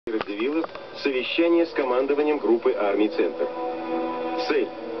Вавилов совещание с командованием группы армий «Центр». Цель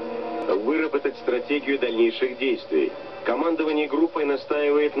 – выработать стратегию дальнейших действий. Командование группой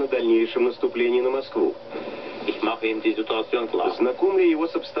настаивает на дальнейшем наступлении на Москву. Знакомля его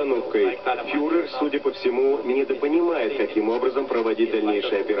с обстановкой. Фюрер, судя по всему, недопонимает, каким образом проводить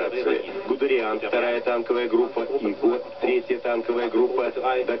дальнейшие операции. Гудериан, 2-я танковая группа, и ГОТ, 3-я танковая группа,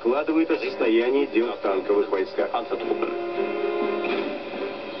 докладывают о состоянии дел в танковых войсках.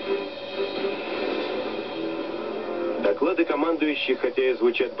 Доклады командующих, хотя и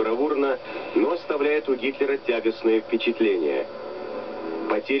звучат бравурно, но оставляют у Гитлера тягостное впечатление.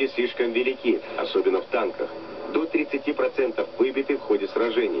 Потери слишком велики, особенно в танках. До 30% выбиты в ходе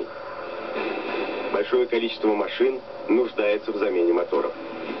сражений. Большое количество машин нуждается в замене моторов.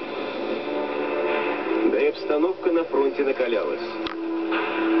 Да и обстановка на фронте накалялась.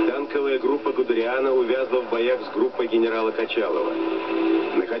 Танковая группа Гудериана увязла в боях с группой генерала Качалова.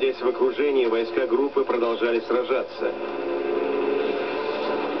 Находясь в окружении, войска группы продолжали сражаться.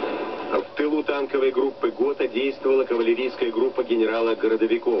 В тылу танковой группы ГОТа действовала кавалерийская группа генерала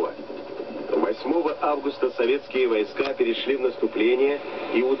Городовикова. 8 августа советские войска перешли в наступление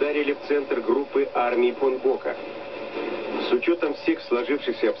и ударили в центр группы армий фон Бока. С учетом всех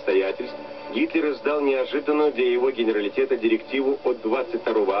сложившихся обстоятельств, Гитлер издал неожиданную для его генералитета директиву от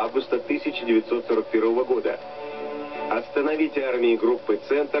 22 августа 1941 года остановить армии группы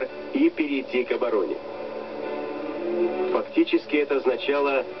 «Центр» и перейти к обороне. Фактически это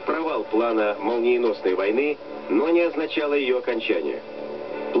означало провал плана молниеносной войны, но не означало ее окончание.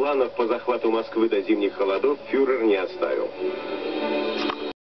 Планов по захвату Москвы до зимних холодов фюрер не оставил.